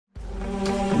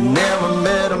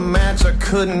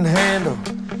couldn't handle.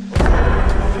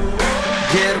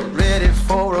 Get ready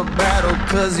for a battle,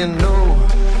 'cause you know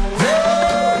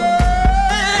that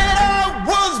I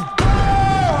was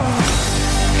born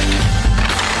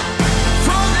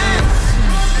for this.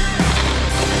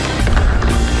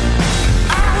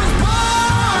 I was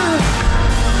born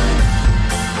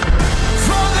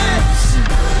for this.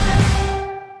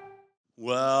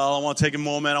 Well, I want to take a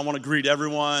moment. I want to greet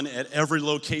everyone at every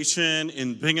location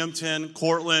in Binghamton,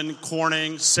 Cortland,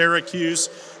 Corning, Syracuse,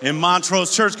 and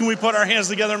Montrose. Church, can we put our hands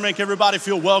together and make everybody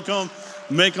feel welcome,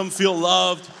 make them feel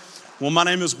loved? Well, my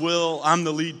name is Will. I'm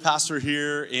the lead pastor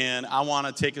here, and I want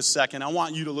to take a second. I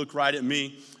want you to look right at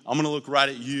me. I'm going to look right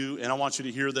at you, and I want you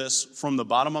to hear this from the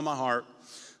bottom of my heart,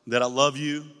 that I love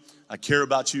you, I care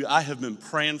about you, I have been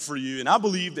praying for you, and I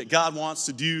believe that God wants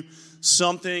to do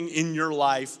something in your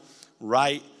life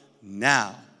right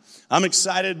now. I'm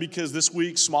excited because this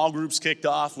week small groups kicked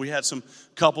off. We had some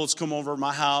couples come over to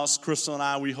my house. Crystal and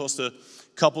I, we host a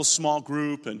couple small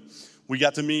group, and we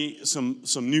got to meet some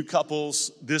new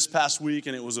couples this past week,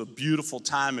 and it was a beautiful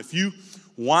time. If you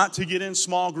want to get in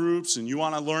small groups and you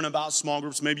want to learn about small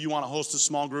groups, maybe you want to host a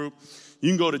small group,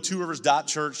 you can go to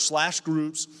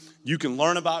tworivers.church/groups. You can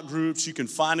learn about groups, you can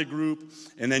find a group,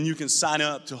 and then you can sign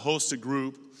up to host a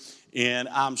group, and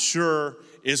I'm sure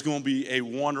it's going to be a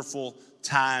wonderful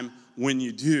time when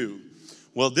you do.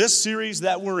 Well, this series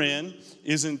that we're in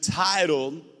is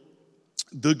entitled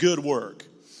The Good Work.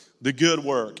 The Good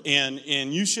Work. And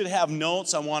you should have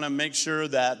notes. I want to make sure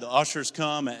that the ushers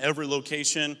come at every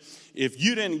location. If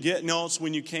you didn't get notes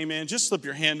when you came in, just slip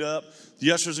your hand up.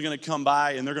 The ushers are going to come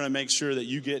by, and they're going to make sure that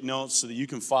you get notes so that you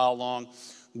can follow along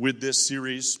with this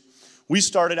series. We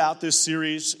started out this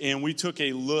series, and we took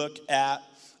a look at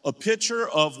a picture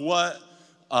of what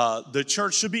the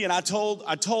church should be. And I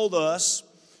told us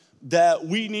that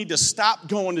we need to stop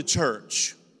going to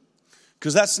church,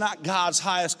 because that's not God's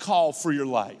highest call for your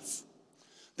life.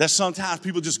 That sometimes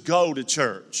people just go to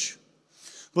church.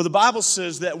 But the Bible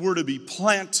says that we're to be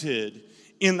planted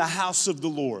in the house of the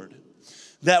Lord.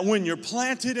 That when you're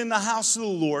planted in the house of the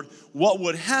Lord, what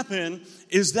would happen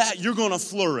is that you're going to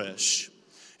flourish.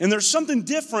 And there's something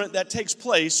different that takes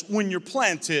place when you're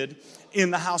planted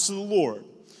in the house of the Lord.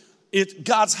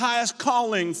 God's highest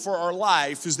calling for our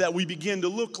life is that we begin to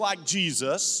look like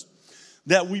Jesus,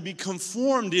 that we be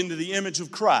conformed into the image of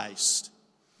Christ.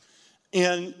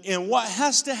 And what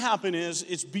has to happen is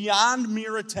it's beyond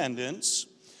mere attendance,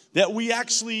 that we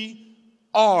actually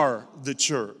are the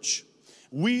church.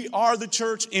 We are the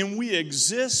church, and we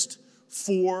exist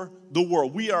for the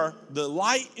world. We are the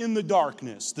light in the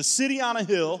darkness, the city on a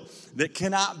hill that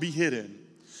cannot be hidden.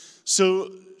 So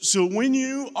when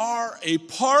you are a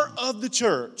part of the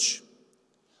church,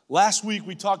 last week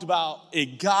we talked about a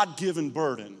God-given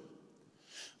burden.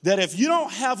 That if you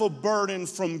don't have a burden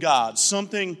from God,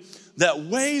 something that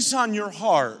weighs on your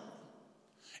heart,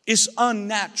 it's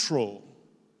unnatural.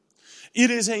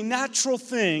 It is a natural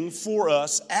thing for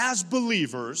us as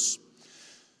believers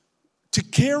to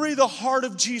carry the heart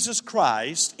of Jesus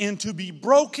Christ and to be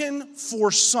broken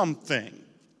for something.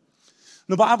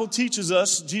 The Bible teaches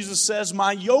us, Jesus says,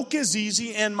 my yoke is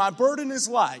easy and my burden is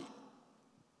light.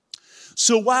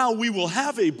 So while we will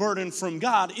have a burden from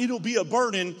God, it'll be a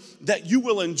burden that you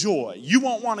will enjoy. You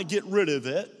won't want to get rid of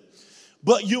it,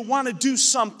 but you'll want to do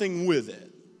something with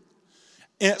it.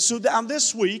 And so down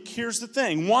this week, here's the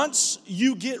thing. Once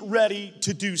you get ready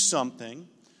to do something,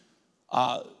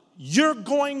 you're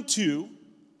going to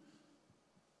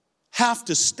have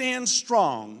to stand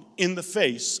strong in the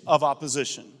face of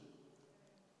opposition.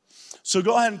 So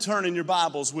go ahead and turn in your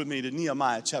Bibles with me to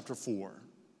Nehemiah chapter 4.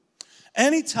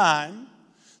 Anytime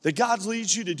that God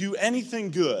leads you to do anything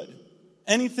good,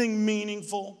 anything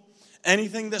meaningful,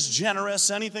 anything that's generous,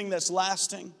 anything that's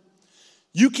lasting,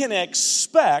 you can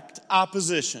expect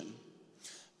opposition.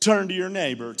 Turn to your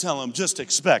neighbor, tell him, just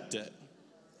expect it.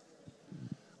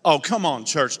 Oh, come on,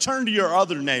 church. Turn to your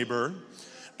other neighbor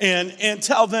and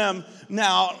tell them,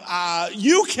 now,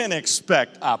 you can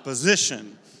expect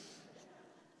opposition.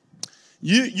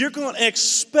 You're going to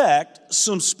expect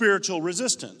some spiritual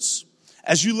resistance.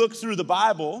 As you look through the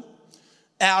Bible,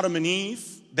 Adam and Eve,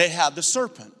 they had the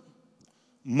serpent.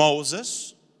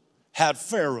 Moses had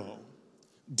Pharaoh.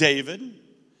 David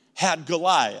had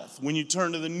Goliath. When you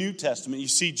turn to the New Testament, you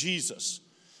see Jesus.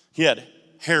 He had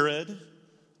Herod,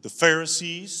 the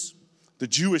Pharisees, the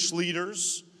Jewish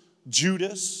leaders,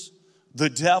 Judas, the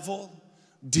devil,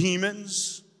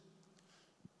 demons.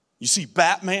 You see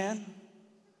Batman.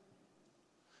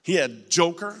 He had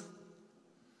Joker.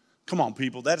 Come on,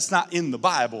 people. That's not in the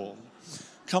Bible.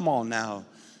 Come on now.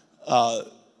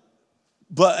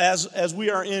 But as we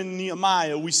are in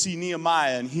Nehemiah, we see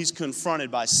Nehemiah, and he's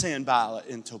confronted by Sanballat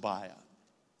and Tobiah.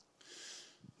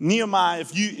 Nehemiah,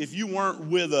 if you weren't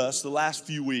with us the last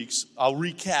few weeks, I'll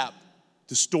recap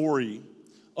the story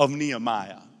of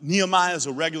Nehemiah. Nehemiah is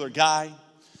a regular guy.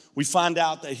 We find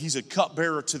out that he's a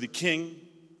cupbearer to the king.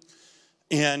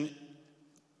 And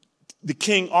the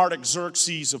king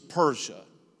Artaxerxes of Persia.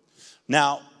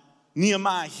 Now,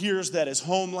 Nehemiah hears that his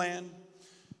homeland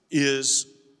is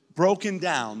broken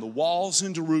down. The walls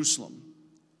in Jerusalem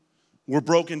were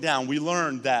broken down. We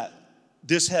learned that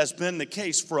this has been the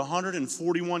case for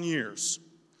 141 years.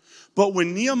 But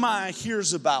when Nehemiah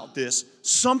hears about this,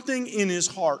 something in his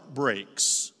heart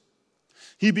breaks.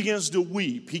 He begins to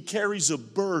weep. He carries a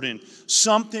burden.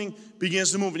 Something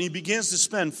begins to move, and he begins to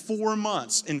spend 4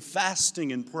 months in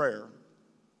fasting and prayer.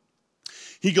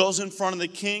 He goes in front of the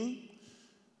king.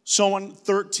 Someone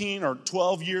 13 or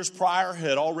 12 years prior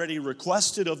had already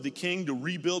requested of the king to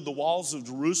rebuild the walls of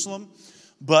Jerusalem,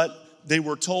 but they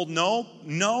were told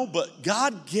no, but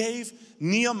God gave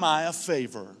Nehemiah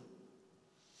favor.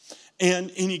 And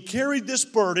he carried this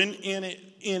burden, and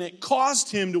it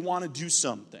caused him to want to do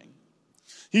something.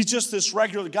 He's just this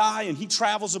regular guy, and he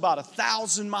travels about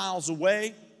 1,000 miles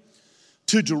away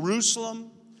to Jerusalem.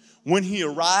 When he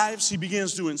arrives, he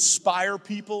begins to inspire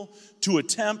people to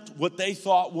attempt what they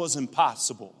thought was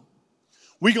impossible.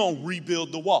 We're going to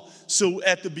rebuild the wall. So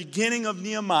at the beginning of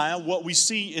Nehemiah, what we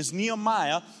see is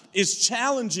Nehemiah is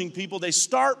challenging people. They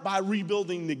start by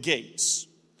rebuilding the gates.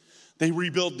 They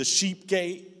rebuild the sheep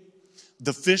gate,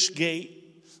 the fish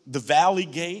gate, the valley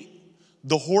gate,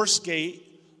 the horse gate,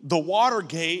 the water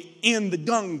gate, and the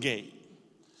dung gate.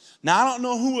 Now, I don't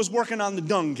know who was working on the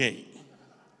dung gate.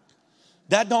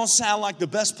 That don't sound like the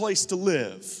best place to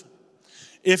live.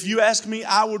 If you ask me,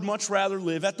 I would much rather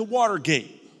live at the water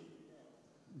gate.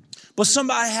 But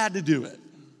somebody had to do it.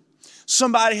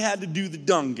 Somebody had to do the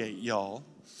dung gate, y'all.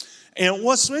 And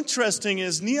what's interesting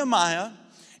is Nehemiah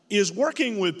is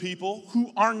working with people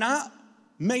who are not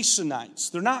Masonites.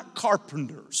 They're not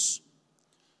carpenters.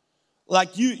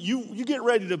 Like you get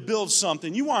ready to build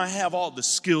something, you want to have all the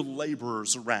skilled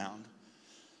laborers around.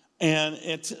 And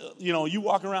you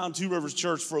walk around Two Rivers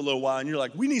Church for a little while and you're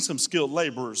like, we need some skilled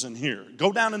laborers in here.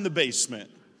 Go down in the basement.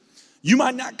 You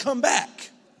might not come back.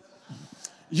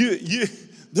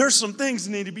 There's some things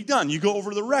that need to be done. You go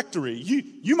over to the rectory.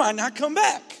 You might not come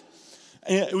back.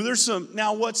 And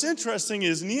now what's interesting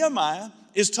is Nehemiah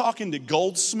is talking to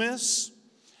goldsmiths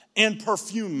and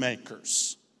perfume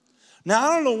makers. Now,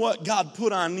 I don't know what God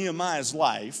put on Nehemiah's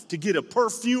life to get a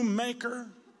perfume maker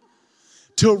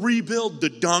to rebuild the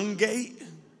dung gate.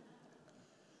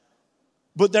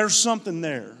 But there's something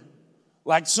there.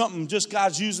 Like something just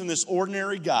God's using this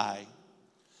ordinary guy.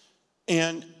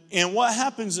 And what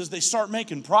happens is they start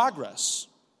making progress.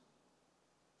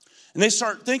 And they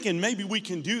start thinking, maybe we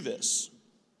can do this.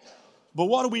 But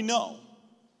what do we know?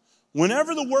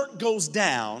 Whenever the work goes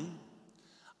down,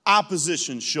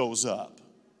 opposition shows up.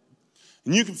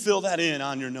 And you can fill that in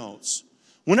on your notes.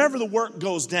 Whenever the work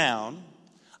goes down,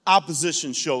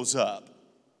 opposition shows up. It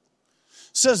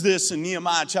says this in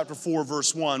Nehemiah chapter 4,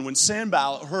 verse 1. When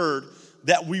Sanballat heard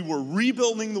that we were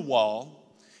rebuilding the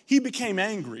wall, he became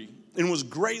angry and was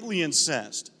greatly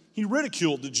incensed. He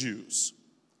ridiculed the Jews.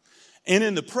 And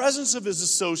in the presence of his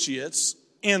associates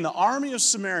and the army of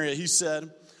Samaria, he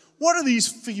said, "What are these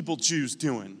feeble Jews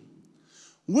doing?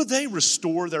 Will they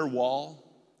restore their wall?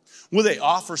 Will they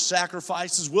offer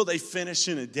sacrifices? Will they finish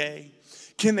in a day?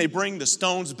 Can they bring the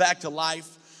stones back to life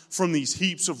from these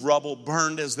heaps of rubble,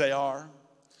 burned as they are?"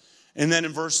 And then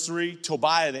in verse 3,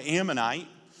 Tobiah the Ammonite,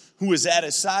 who was at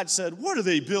his side, said, "What are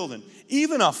they building?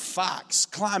 Even a fox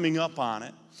climbing up on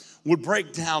it would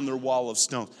break down their wall of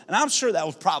stones." And I'm sure that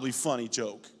was probably a funny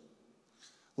joke.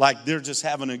 Like they're just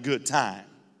having a good time,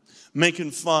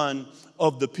 making fun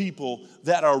of the people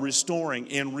that are restoring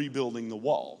and rebuilding the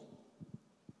wall.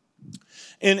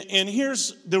 And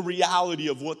here's the reality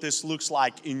of what this looks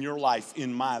like in your life,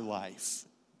 in my life.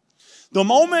 The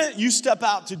moment you step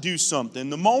out to do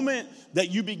something, the moment that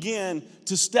you begin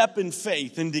to step in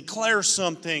faith and declare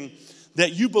something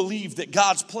that you believe that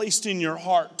God's placed in your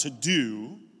heart to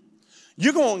do,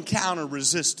 you're going to encounter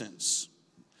resistance.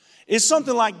 It's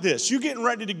something like this. You're getting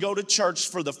ready to go to church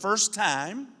for the first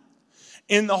time,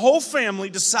 and the whole family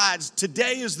decides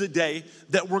today is the day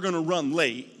that we're going to run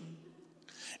late.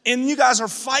 And you guys are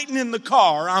fighting in the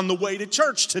car on the way to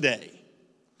church today.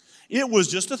 It was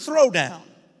just a throwdown.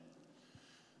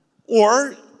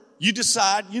 Or you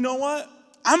decide, you know what?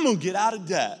 I'm going to get out of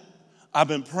debt. I've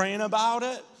been praying about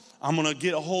it. I'm going to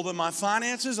get a hold of my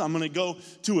finances. I'm going to go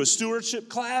to a stewardship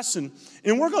class, and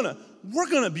we're going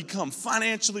to become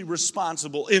financially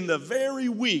responsible in the very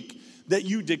week that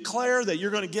you declare that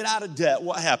you're going to get out of debt.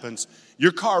 What happens?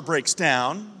 Your car breaks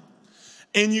down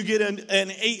and you get an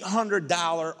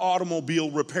 $800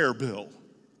 automobile repair bill.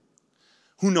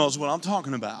 Who knows what I'm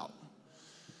talking about?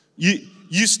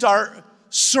 You start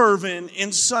serving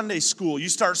in Sunday school. You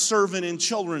start serving in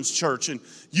children's church, and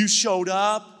you showed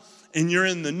up and you're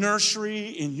in the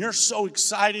nursery and you're so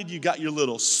excited. You got your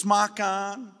little smock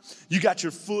on. You got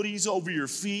your footies over your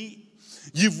feet.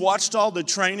 You've watched all the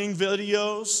training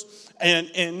videos,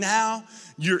 and now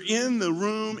you're in the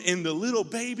room and the little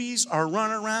babies are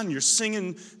running around. You're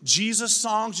singing Jesus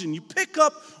songs, and you pick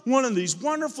up one of these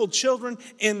wonderful children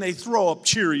and they throw up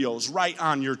Cheerios right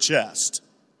on your chest.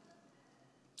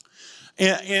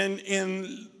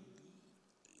 And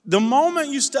the moment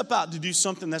you step out to do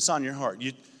something that's on your heart,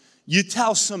 you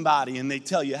tell somebody and they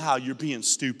tell you how you're being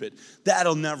stupid.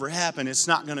 That'll never happen. It's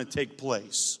not going to take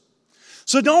place.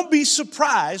 So don't be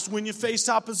surprised when you face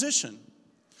opposition,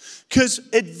 because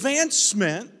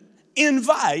advancement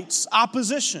invites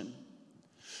opposition.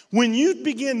 When you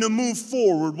begin to move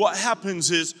forward, what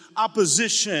happens is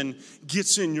opposition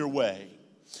gets in your way.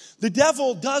 The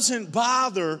devil doesn't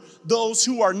bother those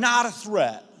who are not a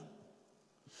threat.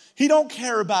 He don't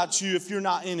care about you if you're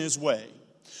not in his way.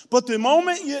 But the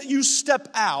moment you step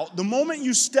out, the moment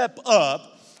you step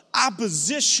up,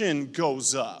 opposition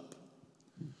goes up.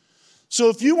 So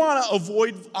if you want to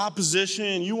avoid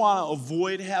opposition, you want to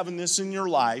avoid having this in your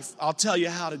life, I'll tell you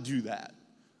how to do that.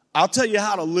 I'll tell you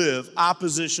how to live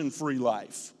opposition-free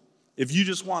life. If you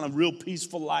just want a real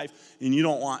peaceful life and you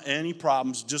don't want any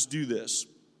problems, just do this.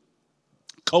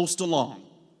 Coast along.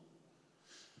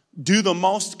 Do the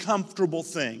most comfortable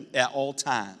thing at all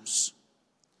times.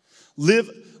 Live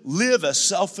a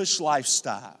selfish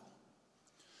lifestyle.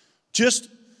 Just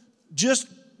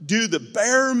do the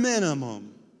bare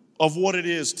minimum of what it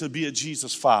is to be a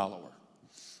Jesus follower.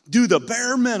 Do the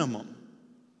bare minimum.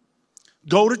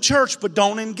 Go to church, but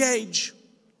don't engage.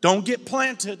 Don't get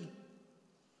planted.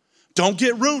 Don't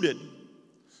get rooted.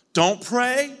 Don't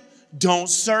pray. Don't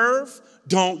serve.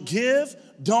 Don't give.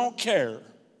 Don't care.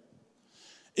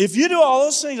 If you do all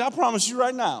those things, I promise you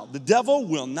right now, the devil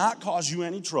will not cause you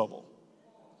any trouble,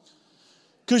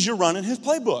 because you're running his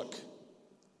playbook.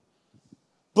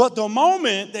 But the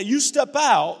moment that you step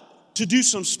out to do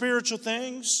some spiritual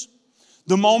things,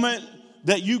 the moment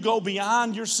that you go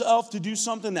beyond yourself to do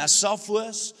something that's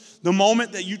selfless, the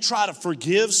moment that you try to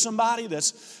forgive somebody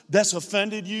that's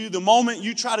offended you, the moment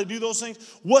you try to do those things,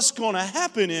 what's going to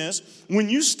happen is when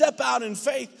you step out in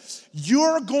faith,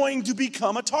 you're going to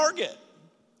become a target.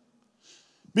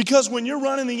 Because when you're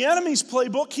running the enemy's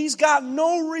playbook, he's got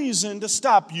no reason to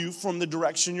stop you from the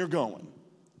direction you're going.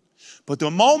 But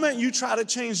the moment you try to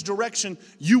change direction,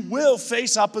 you will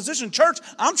face opposition. Church,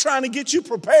 I'm trying to get you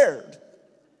prepared.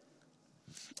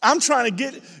 I'm trying to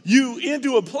get you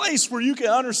into a place where you can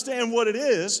understand what it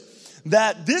is,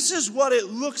 that this is what it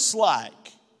looks like.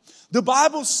 The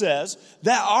Bible says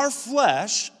that our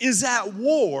flesh is at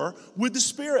war with the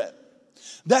Spirit.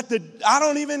 I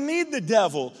don't even need the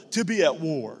devil to be at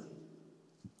war.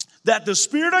 That the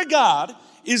Spirit of God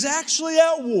is actually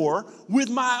at war with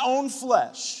my own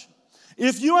flesh.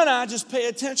 If you and I just pay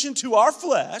attention to our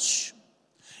flesh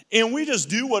and we just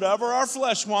do whatever our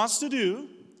flesh wants to do,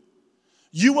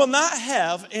 you will not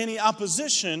have any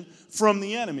opposition from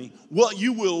the enemy. What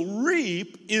you will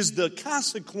reap is the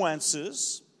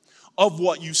consequences of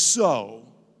what you sow.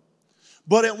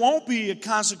 But it won't be a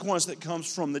consequence that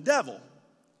comes from the devil.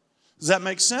 Does that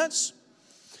make sense?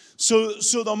 So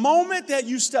the moment that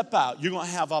you step out, you're going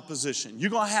to have opposition. You're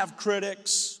going to have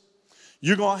critics.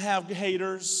 You're going to have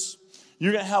haters.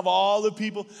 You're going to have all the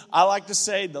people. I like to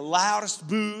say the loudest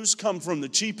boos come from the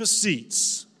cheapest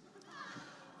seats.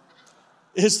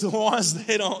 It's the ones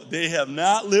they have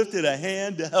not lifted a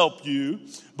hand to help you,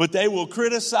 but they will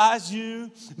criticize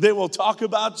you. They will talk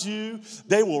about you.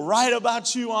 They will write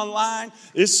about you online.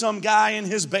 It's some guy in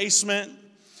his basement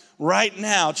right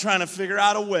now trying to figure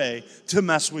out a way to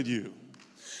mess with you.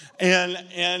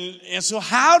 And so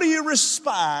how do you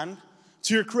respond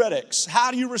to your critics?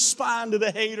 How do you respond to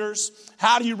the haters?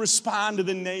 How do you respond to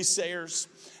the naysayers?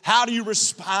 How do you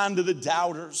respond to the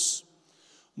doubters?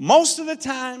 Most of the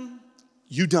time,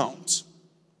 you don't.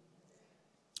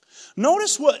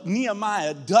 Notice what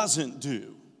Nehemiah doesn't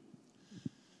do.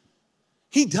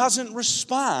 He doesn't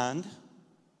respond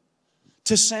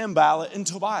to Sanballat and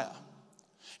Tobiah.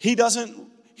 He doesn't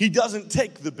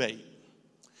take the bait.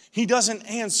 He doesn't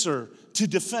answer to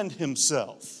defend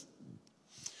himself.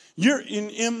 I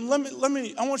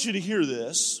want you to hear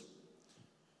this.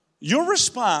 Your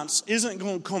response isn't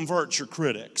going to convert your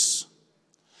critics.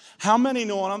 How many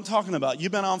know what I'm talking about?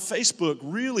 You've been on Facebook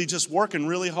really just working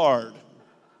really hard.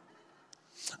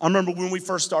 I remember when we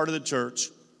first started the church,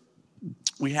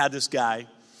 we had this guy,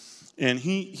 and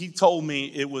he told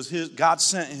me it was God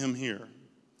sent him here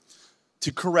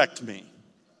to correct me.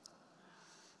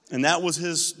 And that was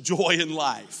his joy in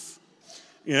life.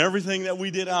 And everything that we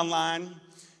did online,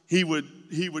 he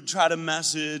would try to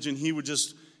message, and he would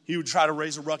try to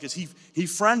raise a ruckus. He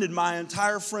friended my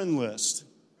entire friend list.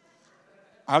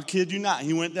 I'll kid you not.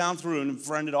 He went down through and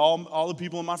friended all the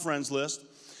people on my friends list,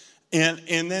 and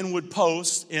then would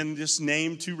post and just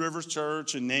name Two Rivers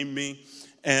Church and name me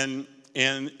and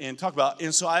talk about.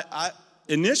 And so I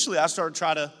initially started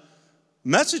trying to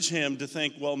message him to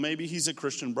think, well, maybe he's a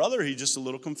Christian brother. He's just a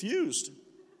little confused.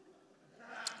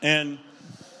 And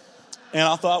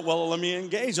I thought, well, let me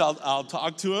engage. I'll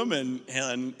talk to him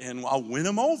and I'll win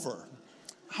him over.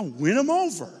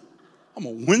 I'm a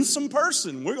winsome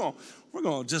person. We're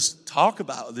gonna just talk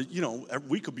about it.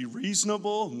 We could be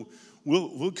reasonable, and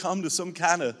we'll come to some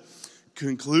kind of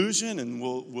conclusion, and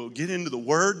we'll get into the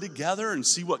Word together and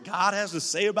see what God has to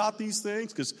say about these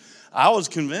things. Because I was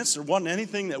convinced there wasn't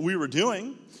anything that we were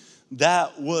doing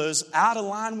that was out of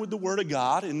line with the Word of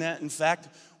God, and that in fact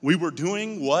we were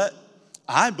doing what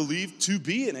I believe to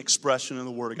be an expression of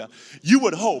the Word of God. You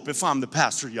would hope, if I'm the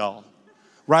pastor, y'all,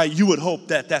 right? You would hope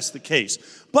that that's the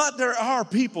case. But there are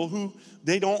people who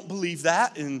they don't believe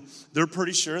that, and they're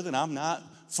pretty sure that I'm not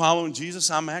following Jesus.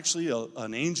 I'm actually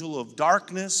an angel of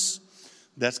darkness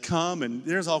that's come, and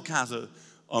there's all kinds of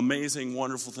amazing,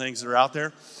 wonderful things that are out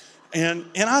there. And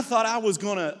I thought I was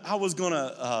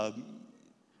gonna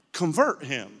convert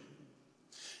him,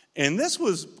 and this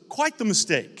was quite the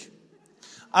mistake.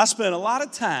 I spent a lot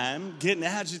of time getting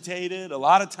agitated, a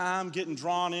lot of time getting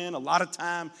drawn in, a lot of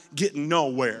time getting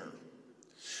nowhere.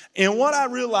 And what I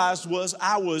realized was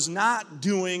I was not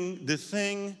doing the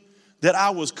thing that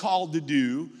I was called to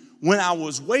do when I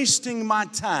was wasting my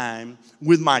time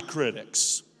with my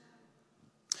critics.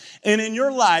 And in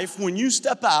your life, when you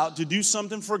step out to do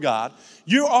something for God,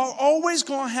 you are always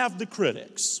going to have the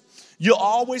critics. You'll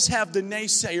always have the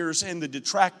naysayers and the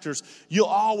detractors. You'll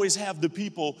always have the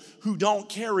people who don't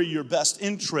carry your best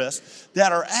interests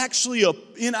that are actually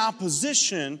in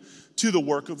opposition to the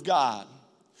work of God.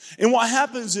 And what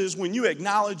happens is when you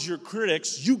acknowledge your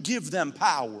critics, you give them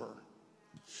power.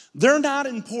 They're not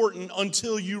important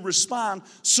until you respond,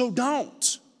 so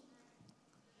don't.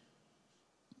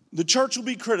 The church will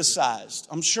be criticized.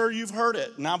 I'm sure you've heard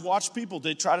it. And I've watched people,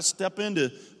 they try to step in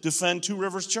to defend Two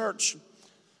Rivers Church.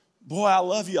 Boy, I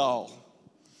love y'all.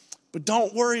 But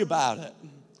don't worry about it.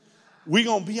 We're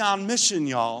going to be on mission,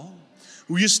 y'all.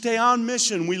 We stay on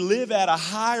mission. We live at a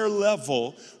higher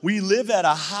level. We live at a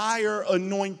higher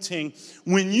anointing.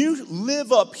 When you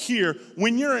live up here,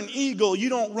 when you're an eagle, you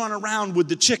don't run around with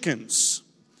the chickens.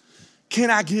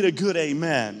 Can I get a good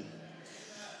amen?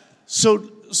 So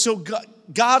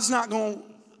God's not going,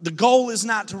 the goal is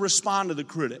not to respond to the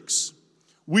critics.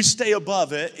 We stay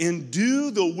above it and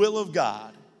do the will of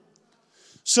God.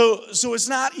 So it's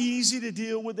not easy to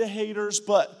deal with the haters,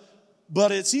 but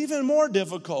it's even more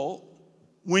difficult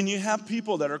when you have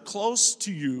people that are close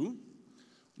to you,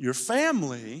 your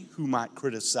family, who might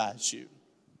criticize you.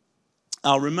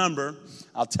 I'll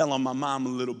tell on my mom a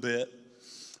little bit.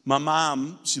 My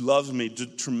mom, she loves me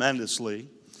tremendously,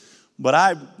 but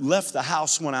I left the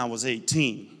house when I was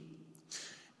 18.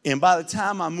 And by the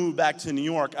time I moved back to New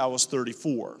York, I was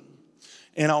 34.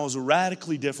 And I was a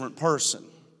radically different person.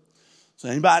 So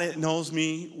anybody that knows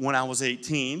me when I was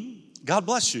 18, God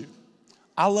bless you.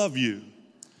 I love you.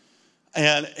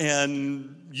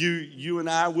 And you and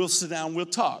I will sit down, we'll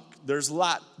talk. There's a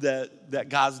lot that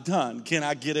God's done. Can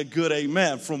I get a good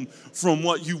amen from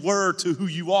what you were to who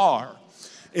you are?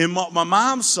 And what my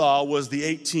mom saw was the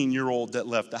 18-year-old that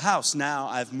left the house. Now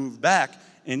I've moved back,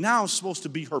 and now I'm supposed to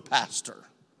be her pastor.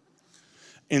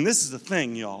 And this is the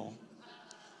thing, y'all.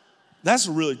 That's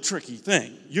a really tricky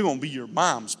thing. You're going to be your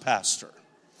mom's pastor.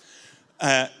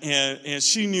 And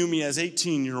she knew me as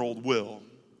 18-year-old Will,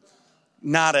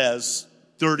 not as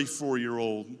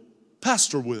 34-year-old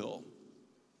Pastor Will.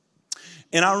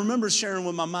 And I remember sharing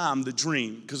with my mom the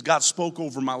dream, because God spoke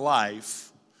over my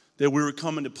life that we were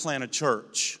coming to plant a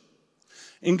church.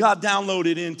 And God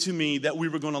downloaded into me that we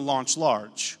were going to launch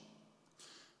large.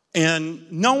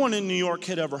 And no one in New York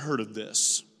had ever heard of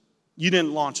this. You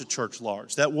didn't launch a church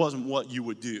large. That wasn't what you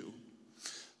would do.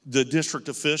 The district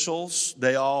officials,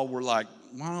 they all were like,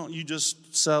 why don't you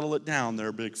just settle it down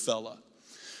there, big fella?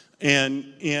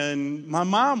 And my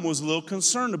mom was a little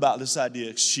concerned about this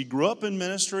idea. She grew up in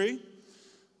ministry.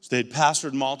 They'd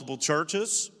pastored multiple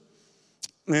churches.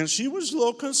 And she was a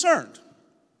little concerned.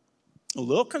 a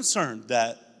little concerned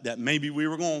that maybe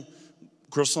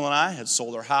Crystal and I had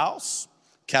sold our house,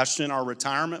 cashed in our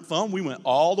retirement fund. We went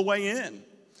all the way in.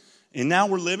 And now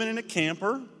we're living in a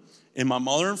camper in my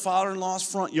mother and father-in-law's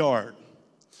front yard.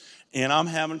 And I'm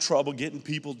having trouble getting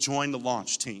people to join the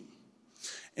launch team.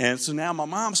 And so now my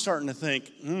mom's starting to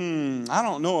think, I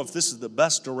don't know if this is the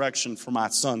best direction for my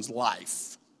son's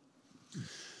life.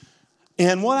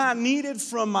 And what I needed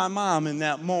from my mom in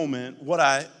that moment, what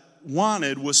I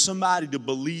wanted was somebody to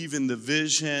believe in the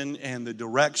vision and the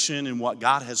direction and what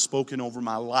God has spoken over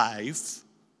my life.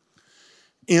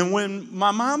 And when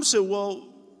my mom said, well,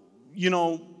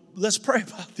 let's pray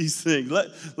about these things.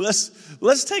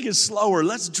 Let's take it slower.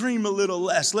 Let's dream a little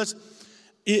less.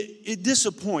 It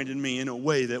disappointed me in a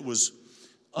way that was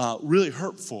really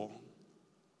hurtful.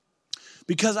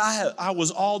 Because I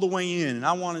was all the way in, and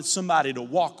I wanted somebody to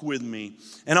walk with me.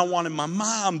 And I wanted my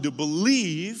mom to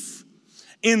believe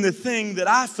in the thing that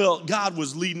I felt God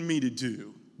was leading me to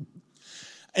do.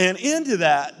 And into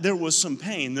that, there was some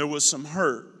pain. There was some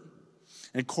hurt.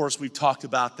 And of course, we've talked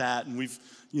about that, and we've,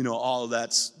 all of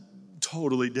that's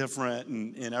totally different,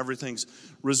 and everything's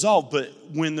resolved. But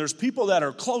when there's people that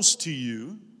are close to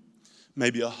you,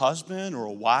 maybe a husband or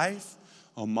a wife,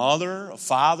 a mother, a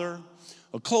father,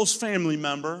 a close family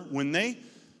member, when they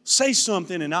say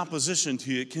something in opposition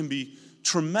to you, it can be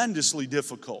tremendously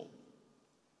difficult.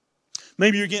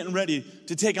 Maybe you're getting ready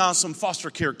to take on some foster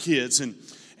care kids,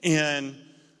 and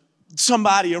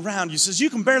somebody around you says, you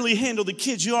can barely handle the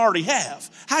kids you already have.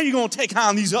 How are you going to take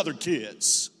on these other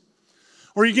kids?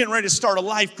 Or you're getting ready to start a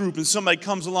life group and somebody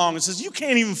comes along and says, you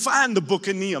can't even find the book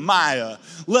of Nehemiah,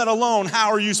 let alone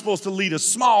how are you supposed to lead a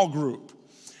small group?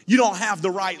 You don't have the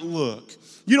right look.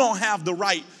 You don't have the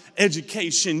right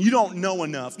education. You don't know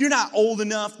enough. You're not old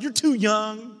enough. You're too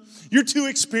young. You're too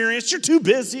experienced. You're too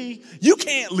busy. You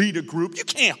can't lead a group. You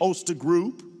can't host a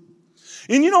group.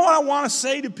 And you know what I want to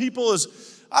say to people is,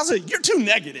 I say, you're too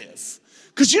negative.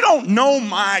 Because you don't know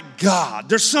my God.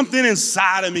 There's something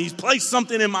inside of me. He's placed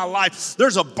something in my life.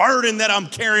 There's a burden that I'm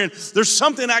carrying. There's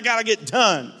something I got to get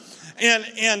done.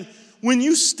 And when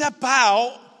you step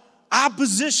out,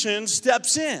 opposition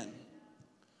steps in.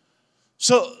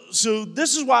 So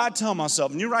this is why I tell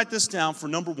myself, and you write this down for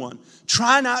number one,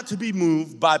 try not to be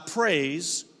moved by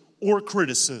praise or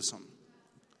criticism.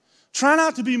 Try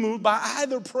not to be moved by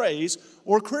either praise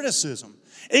or criticism.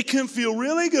 It can feel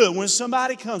really good when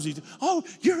somebody comes to you, oh,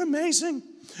 you're amazing.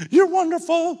 You're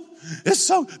wonderful.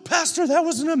 Pastor, that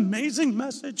was an amazing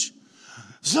message.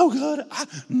 So good.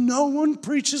 No one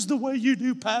preaches the way you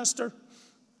do, Pastor.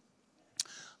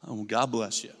 Oh, well, God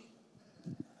bless you.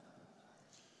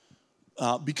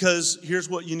 Because here's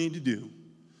what you need to do.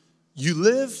 You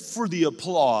live for the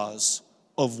applause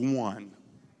of one.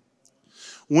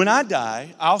 When I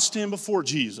die, I'll stand before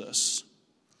Jesus,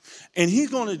 and he's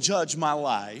going to judge my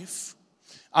life.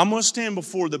 I'm going to stand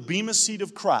before the bema seat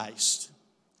of Christ.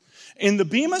 And the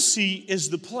bema seat is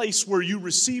the place where you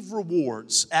receive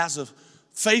rewards as a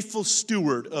faithful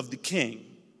steward of the King.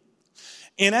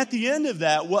 And at the end of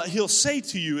that, what he'll say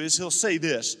to you is, he'll say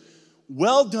this,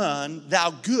 well done,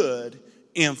 thou good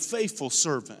and faithful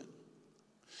servant.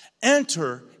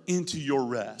 Enter into your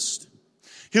rest.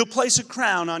 He'll place a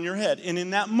crown on your head, and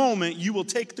in that moment, you will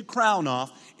take the crown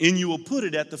off, and you will put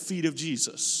it at the feet of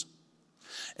Jesus.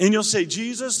 And you'll say,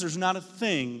 Jesus, there's not a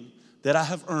thing that I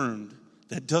have earned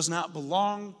that does not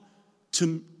belong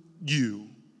to you.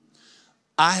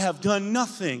 I have done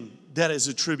nothing that is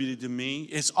attributed to me.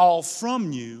 It's all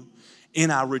from you,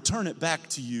 and I return it back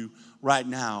to you right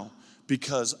now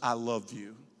because I love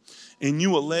you. And you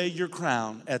will lay your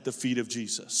crown at the feet of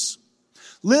Jesus.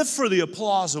 Live for the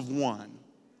applause of one.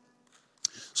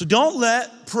 So don't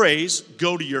let praise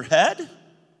go to your head,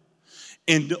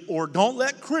 or don't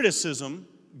let criticism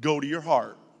go to your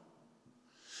heart.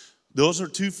 Those are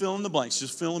two fill in the blanks.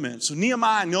 Just fill them in. So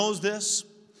Nehemiah knows this.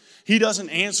 He doesn't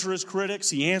answer his critics.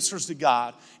 He answers to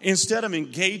God. Instead of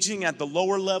engaging at the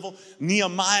lower level,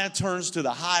 Nehemiah turns to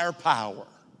the higher power.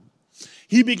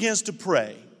 He begins to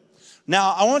pray.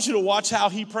 Now, I want you to watch how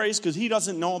he prays because he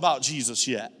doesn't know about Jesus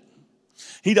yet.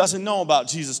 He doesn't know about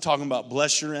Jesus talking about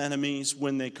bless your enemies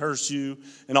when they curse you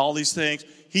and all these things.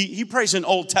 He prays an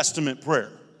Old Testament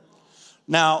prayer.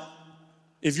 Now,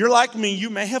 if you're like me, you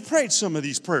may have prayed some of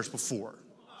these prayers before.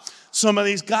 Some of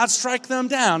these, God, strike them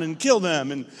down and kill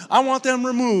them, and I want them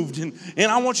removed, and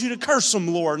I want you to curse them,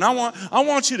 Lord, and I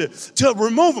want you to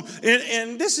remove them.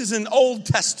 And this is an Old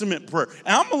Testament prayer. And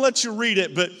I'm going to let you read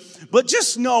it, but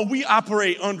just know we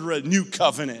operate under a new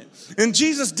covenant. And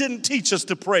Jesus didn't teach us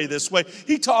to pray this way.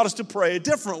 He taught us to pray a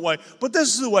different way. But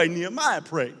this is the way Nehemiah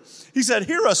prayed. He said,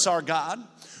 hear us, our God,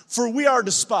 for we are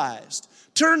despised.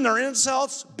 Turn their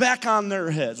insults back on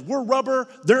their heads. We're rubber,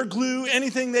 they're glue.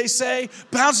 Anything they say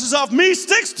bounces off me,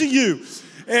 sticks to you.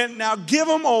 And now give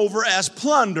them over as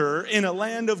plunder in a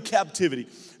land of captivity.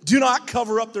 Do not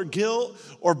cover up their guilt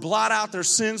or blot out their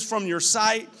sins from your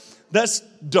sight. That's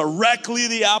directly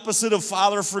the opposite of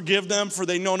Father, forgive them, for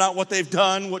they know not what they've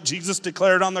done, what Jesus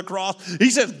declared on the cross. He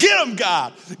says, get them,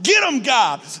 God. Get them,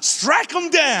 God. Strike them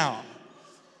down.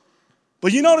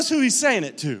 But you notice who he's saying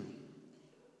it to.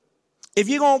 If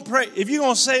you're going to pray, if you're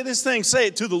going to say this thing, say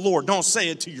it to the Lord. Don't say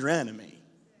it to your enemy.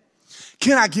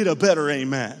 Can I get a better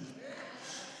amen?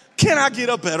 Can I get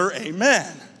a better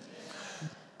amen?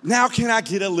 Now can I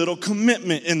get a little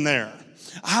commitment in there?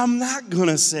 I'm not going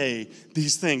to say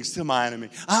these things to my enemy.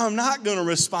 I'm not going to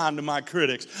respond to my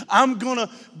critics. I'm going to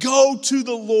go to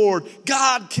the Lord.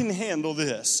 God can handle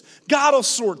this. God will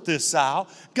sort this out.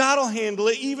 God will handle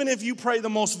it. Even if you pray the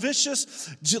most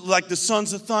vicious, like the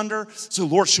sons of thunder. So,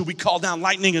 Lord, should we call down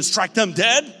lightning and strike them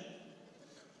dead?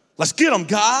 Let's get them,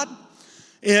 God.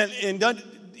 And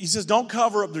he says, don't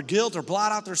cover up their guilt or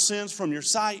blot out their sins from your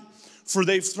sight, for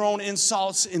they've thrown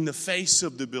insults in the face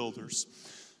of the builders.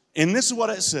 And this is what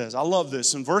it says. I love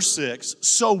this. In verse 6,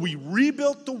 so we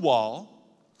rebuilt the wall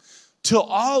till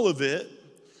all of it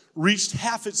reached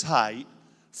half its height,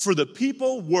 for the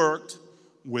people worked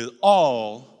with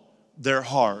all their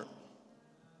heart.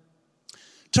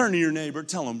 Turn to your neighbor,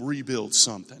 tell them rebuild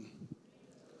something.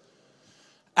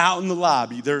 Out in the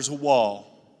lobby, there's a wall,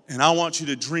 and I want you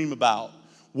to dream about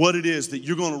what it is that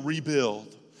you're going to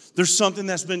rebuild. There's something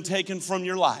that's been taken from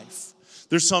your life.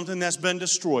 There's something that's been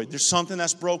destroyed. There's something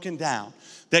that's broken down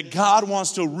that God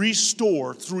wants to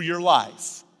restore through your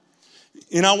life.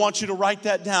 And I want you to write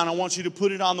that down. I want you to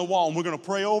put it on the wall, and we're going to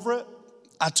pray over it.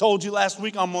 I told you last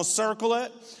week I'm going to circle it.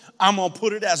 I'm going to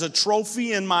put it as a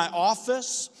trophy in my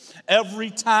office. Every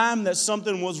time that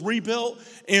something was rebuilt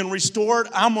and restored,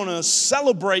 I'm going to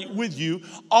celebrate with you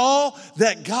all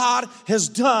that God has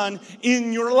done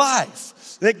in your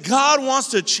life. That God wants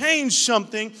to change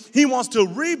something. He wants to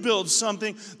rebuild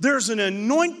something. There's an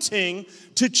anointing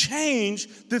to change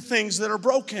the things that are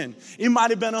broken. It might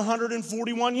have been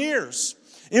 141 years.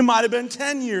 It might have been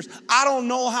 10 years. I don't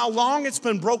know how long it's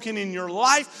been broken in your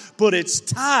life, but it's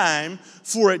time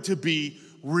for it to be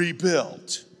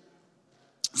rebuilt.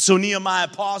 So Nehemiah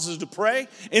pauses to pray,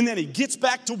 and then he gets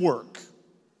back to work.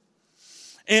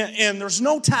 And there's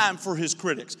no time for his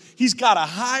critics. He's got a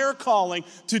higher calling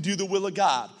to do the will of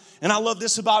God. And I love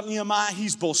this about Nehemiah.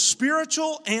 He's both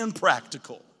spiritual and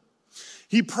practical.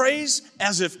 He prays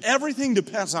as if everything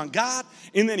depends on God,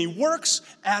 and then he works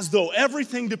as though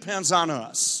everything depends on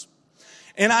us.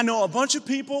 And I know a bunch of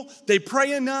people, they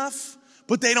pray enough,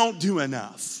 but they don't do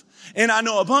enough. And I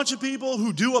know a bunch of people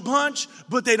who do a bunch,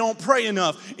 but they don't pray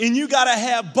enough. And you got to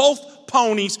have both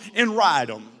ponies and ride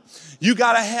them. You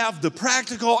got to have the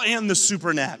practical and the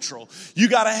supernatural. You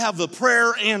got to have the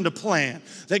prayer and the plan.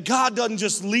 That God doesn't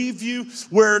just leave you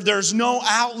where there's no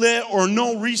outlet or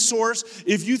no resource.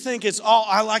 If you think it's all,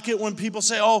 I like it when people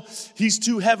say, oh, he's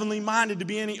too heavenly minded to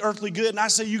be any earthly good. And I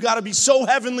say, you got to be so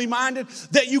heavenly minded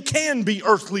that you can be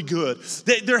earthly good.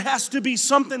 That there has to be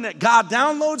something that God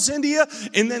downloads into you,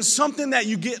 and then something that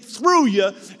you get through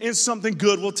you, and something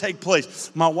good will take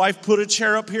place. My wife put a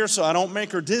chair up here so I don't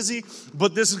make her dizzy,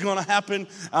 but this is going to happen.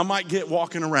 I might get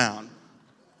walking around.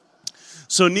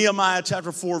 So Nehemiah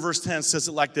chapter 4 verse 10 says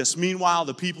it like this. Meanwhile,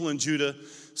 the people in Judah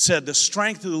said, the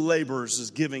strength of the laborers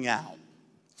is giving out.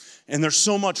 And there's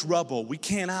so much rubble, we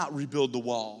cannot rebuild the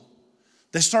wall.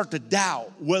 They start to doubt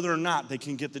whether or not they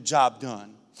can get the job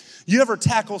done. You ever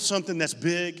tackle something that's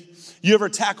big? You ever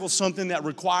tackle something that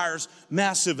requires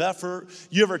massive effort?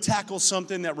 You ever tackle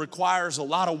something that requires a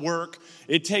lot of work?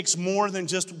 It takes more than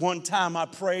just one time. I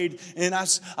prayed and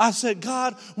I said,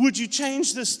 God, would you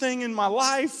change this thing in my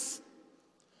life?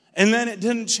 And then it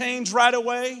didn't change right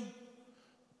away.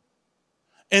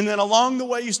 And then along the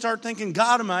way you start thinking,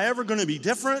 God, am I ever going to be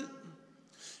different?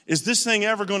 Is this thing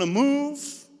ever going to move?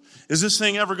 Is this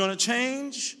thing ever going to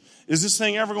change? Is this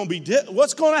thing ever going to be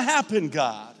what's going to happen,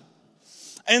 God?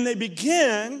 And they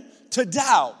begin to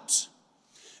doubt.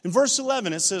 In verse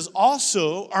 11, it says,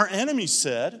 also our enemies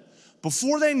said,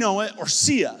 before they know it or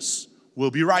see us,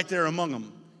 we'll be right there among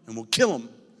them, and we'll kill them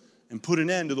and put an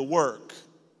end to the work.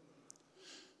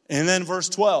 And then verse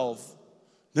 12,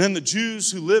 then the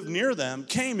Jews who lived near them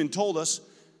came and told us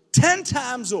 10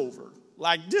 times over,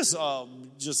 like this,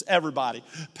 just everybody,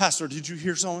 Pastor, did you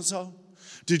hear so-and-so?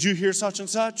 Did you hear such and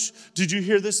such? Did you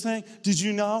hear this thing? Did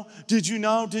you know? Did you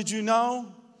know? Did you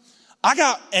know? I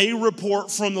got a report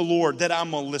from the Lord that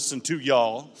I'm going to listen to,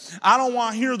 y'all. I don't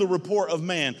want to hear the report of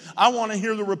man. I want to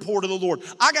hear the report of the Lord.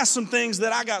 I got some things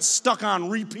that I got stuck on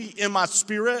repeat in my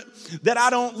spirit that I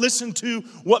don't listen to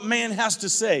what man has to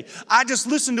say. I just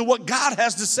listen to what God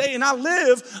has to say, and I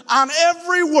live on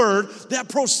every word that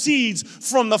proceeds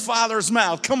from the Father's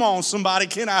mouth. Come on, somebody.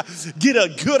 Can I get a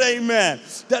good amen?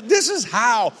 That this is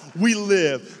how we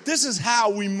live. This is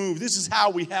how we move. This is how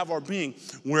we have our being.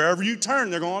 Wherever you turn,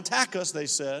 they're going to attack us, they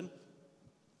said.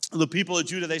 The people of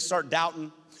Judah, they start doubting.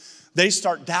 They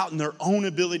start doubting their own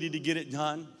ability to get it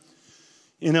done.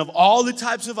 And of all the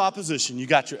types of opposition, you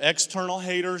got your external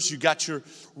haters, you got your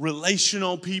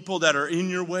relational people that are in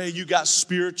your way, you got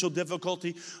spiritual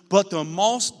difficulty. But the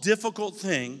most difficult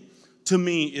thing to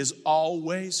me is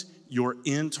always your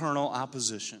internal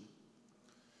opposition.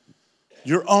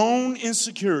 Your own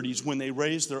insecurities when they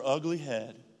raise their ugly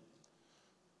head.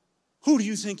 Who do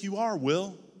you think you are,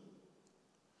 Will?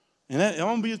 And I'm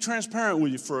going to be transparent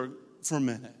with you for a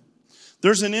minute.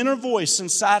 There's an inner voice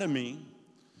inside of me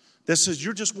that says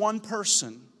you're just one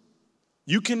person.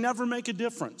 You can never make a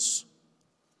difference.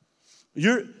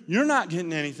 You're not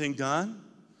getting anything done.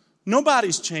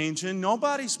 Nobody's changing.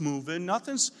 Nobody's moving.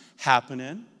 Nothing's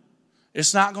happening.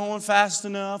 It's not going fast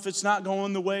enough. It's not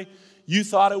going the way you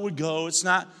thought it would go. It's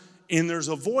not. And there's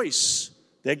a voice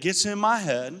that gets in my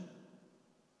head,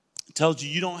 tells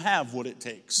you don't have what it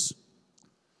takes.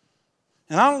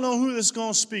 And I don't know who this is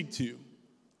going to speak to.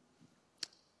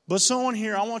 But someone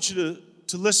here, I want you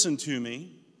to listen to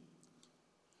me.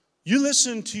 You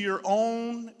listen to your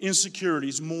own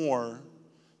insecurities more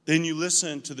than you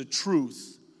listen to the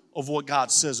truth of what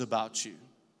God says about you.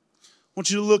 I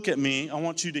want you to look at me. I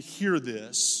want you to hear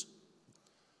this.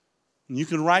 And you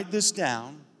can write this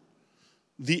down.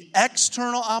 The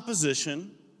external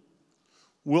opposition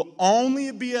will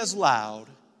only be as loud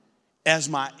as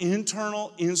my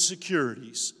internal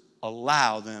insecurities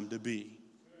allow them to be.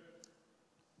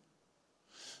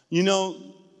 You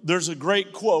know, there's a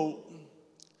great quote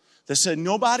that said,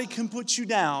 nobody can put you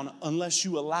down unless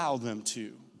you allow them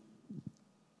to.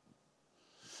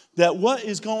 That what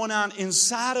is going on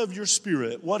inside of your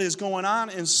spirit, what is going on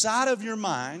inside of your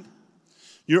mind,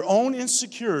 your own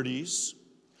insecurities,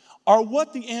 are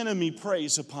what the enemy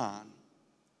preys upon.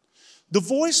 The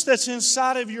voice that's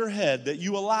inside of your head that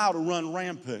you allow to run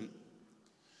rampant.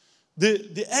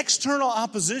 The external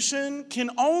opposition can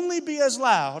only be as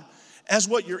loud as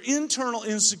what your internal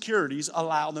insecurities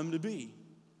allow them to be.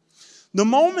 The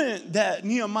moment that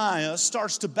Nehemiah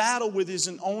starts to battle with his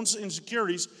own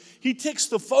insecurities, he takes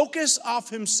the focus off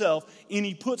himself and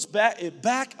he puts it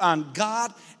back on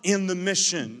God and the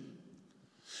mission.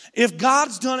 If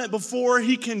God's done it before,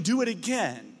 he can do it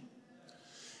again.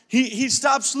 He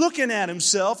stops looking at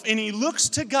himself and he looks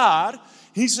to God.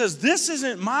 He says, this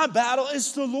isn't my battle,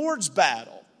 it's the Lord's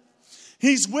battle.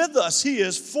 He's with us. He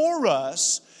is for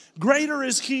us. Greater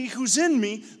is he who's in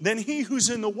me than he who's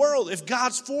in the world. If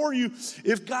God's for you,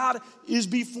 if God is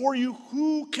before you,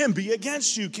 who can be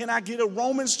against you? Can I get a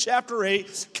Romans chapter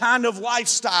 8 kind of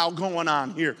lifestyle going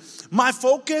on here? My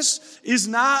focus is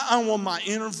not on what my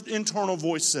internal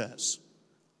voice says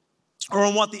or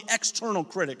on what the external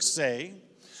critics say.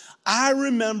 I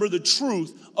remember the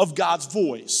truth of God's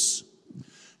voice.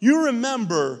 You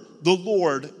remember the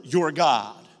Lord your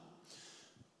God.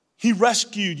 He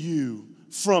rescued you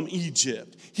from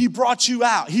Egypt. He brought you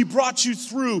out. He brought you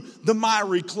through the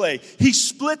miry clay. He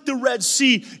split the Red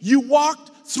Sea. You walked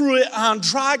through it on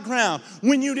dry ground.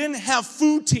 When you didn't have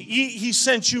food to eat, he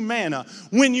sent you manna.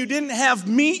 When you didn't have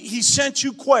meat, he sent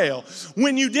you quail.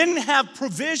 When you didn't have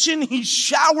provision, he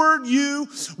showered you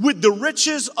with the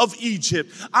riches of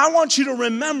Egypt. I want you to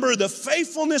remember the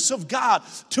faithfulness of God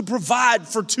to provide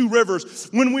for Two Rivers.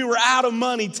 When we were out of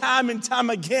money, time and time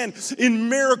again, in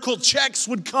miracle checks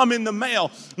would come in the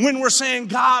mail. When we're saying,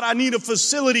 God, I need a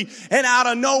facility, and out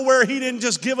of nowhere, he didn't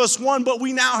just give us one, but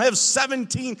we now have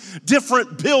 17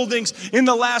 different buildings in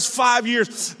the last 5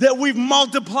 years that we've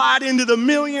multiplied into the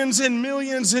millions and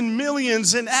millions and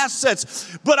millions in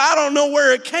assets. But I don't know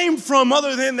where it came from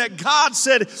other than that God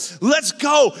said, let's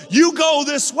go. You go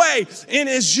this way. And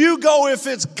as you go, if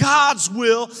it's God's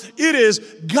will, it is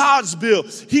God's will.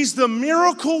 He's the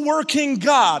miracle working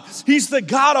God. He's the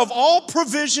God of all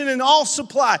provision and all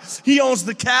supply. He owns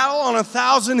the cattle on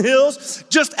 1,000 hills.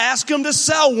 Just ask him to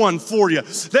sell one for you.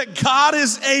 That God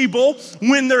is able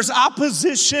when there's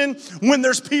opposition, when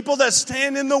there's people that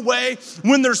stand in the way,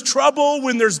 when there's trouble,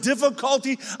 when there's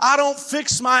difficulty. I don't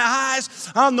fix my eyes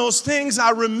on those things. I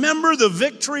remember the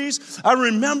victories. I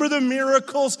remember the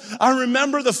miracles. I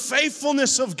remember the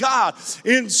faithfulness of God.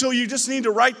 And so you just need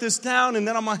to write this down, and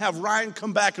then I'm going to have Ryan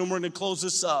come back and we're going to close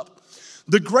this up.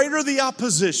 The greater the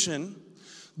opposition,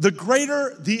 the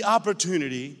greater the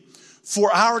opportunity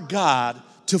for our God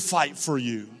to fight for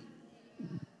you.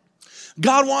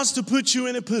 God wants to put you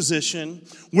in a position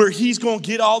where he's going to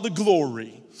get all the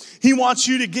glory. He wants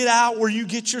you to get out where you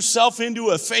get yourself into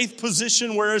a faith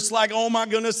position where it's like, oh my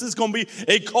goodness, this is going to be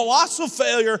a colossal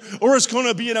failure or it's going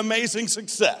to be an amazing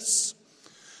success.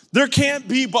 There can't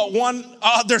be but one,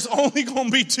 there's only going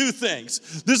to be two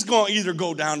things. This is going to either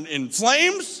go down in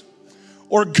flames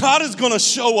or God is going to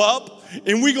show up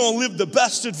and we're going to live the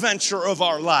best adventure of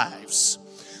our lives.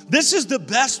 This is the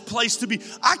best place to be.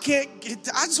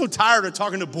 I'm so tired of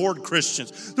talking to bored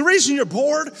Christians. The reason you're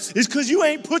bored is because you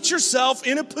ain't put yourself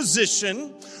in a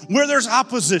position where there's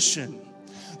opposition.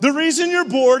 The reason you're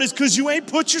bored is because you ain't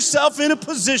put yourself in a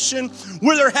position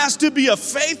where there has to be a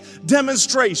faith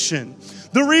demonstration.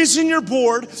 The reason you're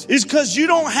bored is because you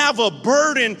don't have a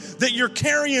burden that you're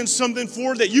carrying something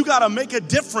for that you got to make a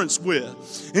difference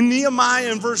with. And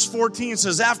Nehemiah in verse 14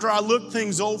 says, after I looked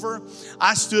things over,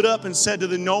 I stood up and said to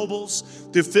the nobles,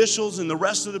 the officials, and the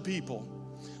rest of the people,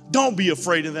 don't be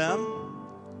afraid of them.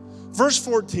 Verse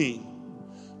 14,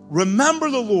 remember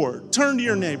the Lord. Turn to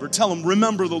your neighbor. Tell him,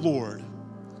 remember the Lord.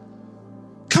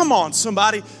 Come on,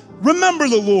 somebody. Remember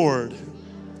the Lord.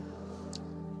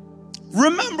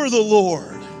 Remember the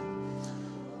Lord.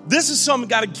 This is something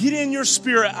got to get in your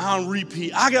spirit on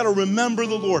repeat. I got to remember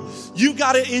the Lord. You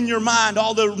got it in your mind,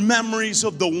 all the memories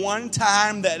of the one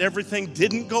time that everything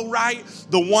didn't go right,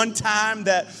 the one time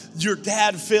that your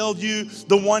dad failed you,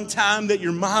 the one time that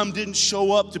your mom didn't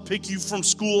show up to pick you from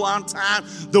school on time,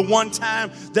 the one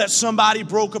time that somebody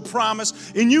broke a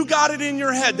promise, and you got it in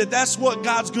your head that that's what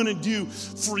God's going to do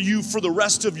for you for the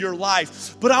rest of your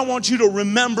life. But I want you to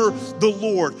remember the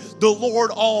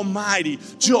Lord Almighty,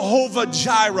 Jehovah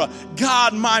Jireh,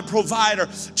 God my provider,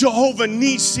 Jehovah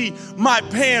Nisi, my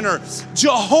banner,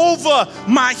 Jehovah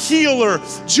my healer,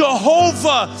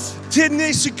 Jehovah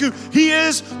Tidnisiku. He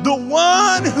is the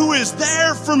one who is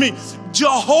there for me.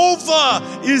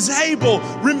 Jehovah is able.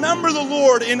 Remember the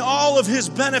Lord in all of his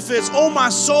benefits. Oh, my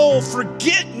soul,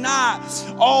 forget not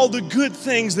all the good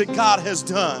things that God has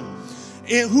done.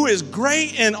 And who is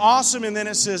great and awesome. And then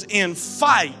it says, and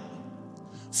fight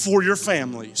for your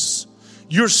families,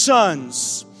 your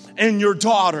sons and your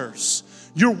daughters,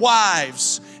 your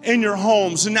wives and your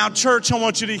homes. And now, church, I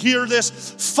want you to hear this.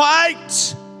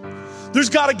 Fight. There's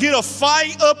got to get a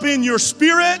fight up in your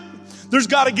spirit. There's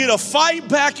got to get a fight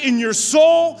back in your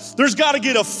soul. There's got to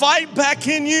get a fight back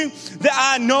in you that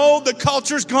I know the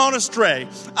culture's gone astray.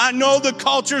 I know the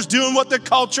culture's doing what the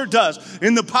culture does.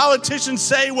 And the politicians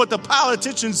say what the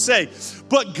politicians say.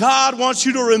 But God wants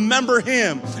you to remember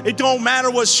him. It don't matter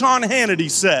what Sean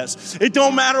Hannity says. It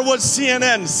don't matter what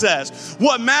CNN says.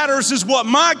 What matters is what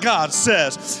my God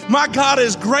says. My God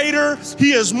is greater.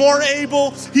 He is more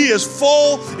able. He is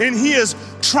full and he is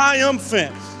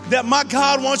triumphant. That my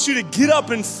God wants you to get up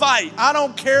and fight. I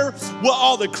don't care what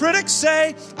all the critics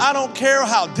say. I don't care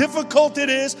how difficult it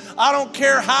is. I don't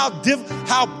care how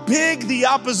big the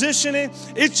opposition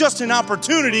is. It's just an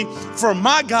opportunity for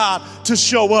my God to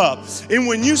show up. And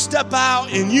when you step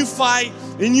out and you fight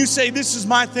and you say, this is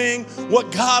my thing, what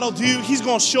God will do, he's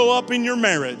going to show up in your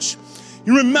marriage.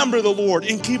 You remember the Lord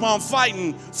and keep on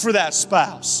fighting for that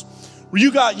spouse.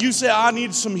 You say, I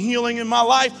need some healing in my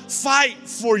life. Fight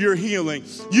for your healing.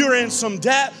 You're in some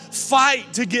debt.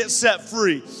 Fight to get set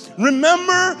free.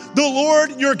 Remember the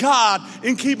Lord your God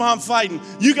and keep on fighting.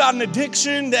 You got an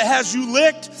addiction that has you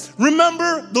licked.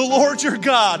 Remember the Lord your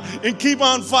God and keep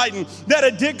on fighting. That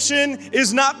addiction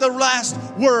is not the last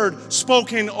word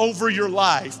spoken over your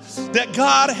life. That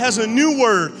God has a new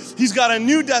word. He's got a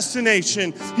new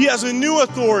destination. He has a new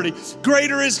authority.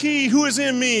 Greater is he who is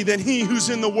in me than he who's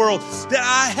in the world. That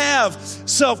I have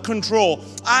self-control.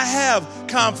 I have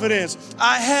confidence.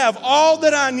 I have all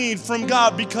that I need from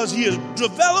God because he is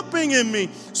developing in me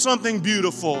something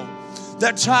beautiful.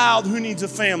 That child who needs a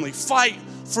family, fight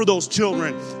for those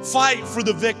children. Fight for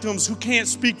the victims who can't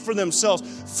speak for themselves.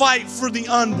 Fight for the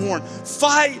unborn.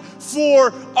 Fight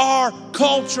for our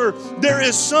culture. There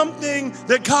is something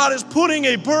that God is putting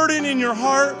a burden in your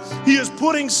heart. He is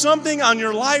putting something on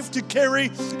your life to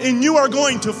carry, and you are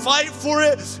going to fight for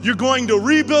it. You're going to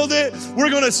rebuild it. We're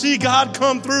going to see God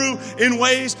come through in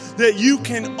ways that you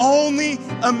can only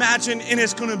imagine, and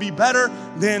it's going to be better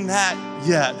than that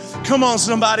yet. Come on,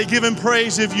 somebody, give him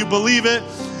praise if you believe it.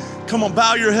 Come on,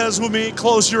 bow your heads with me.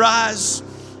 Close your eyes.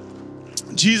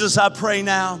 Jesus, I pray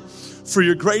now for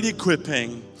your great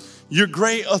equipping, your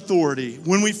great authority.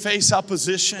 When we face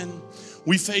opposition,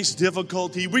 we face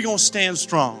difficulty, we're going to stand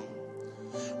strong.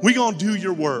 We're going to do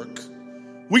your work.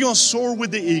 We're going to soar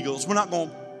with the eagles. We're not going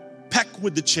to peck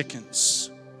with the chickens.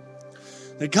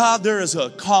 That God, there is a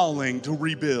calling to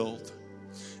rebuild.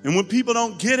 And when people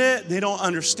don't get it, they don't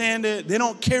understand it, they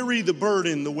don't carry the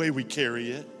burden the way we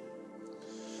carry it.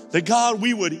 That God,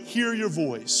 we would hear your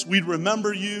voice, we'd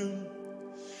remember you,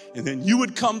 and then you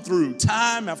would come through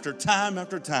time after time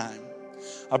after time.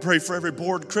 I pray for every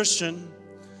bored Christian,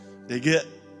 they get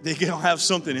to have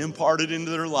something imparted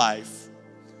into their life,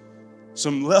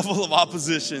 some level of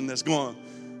opposition that's going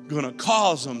to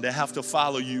cause them to have to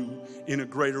follow you in a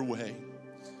greater way.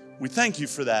 We thank you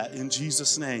for that in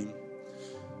Jesus' name.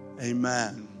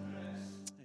 Amen.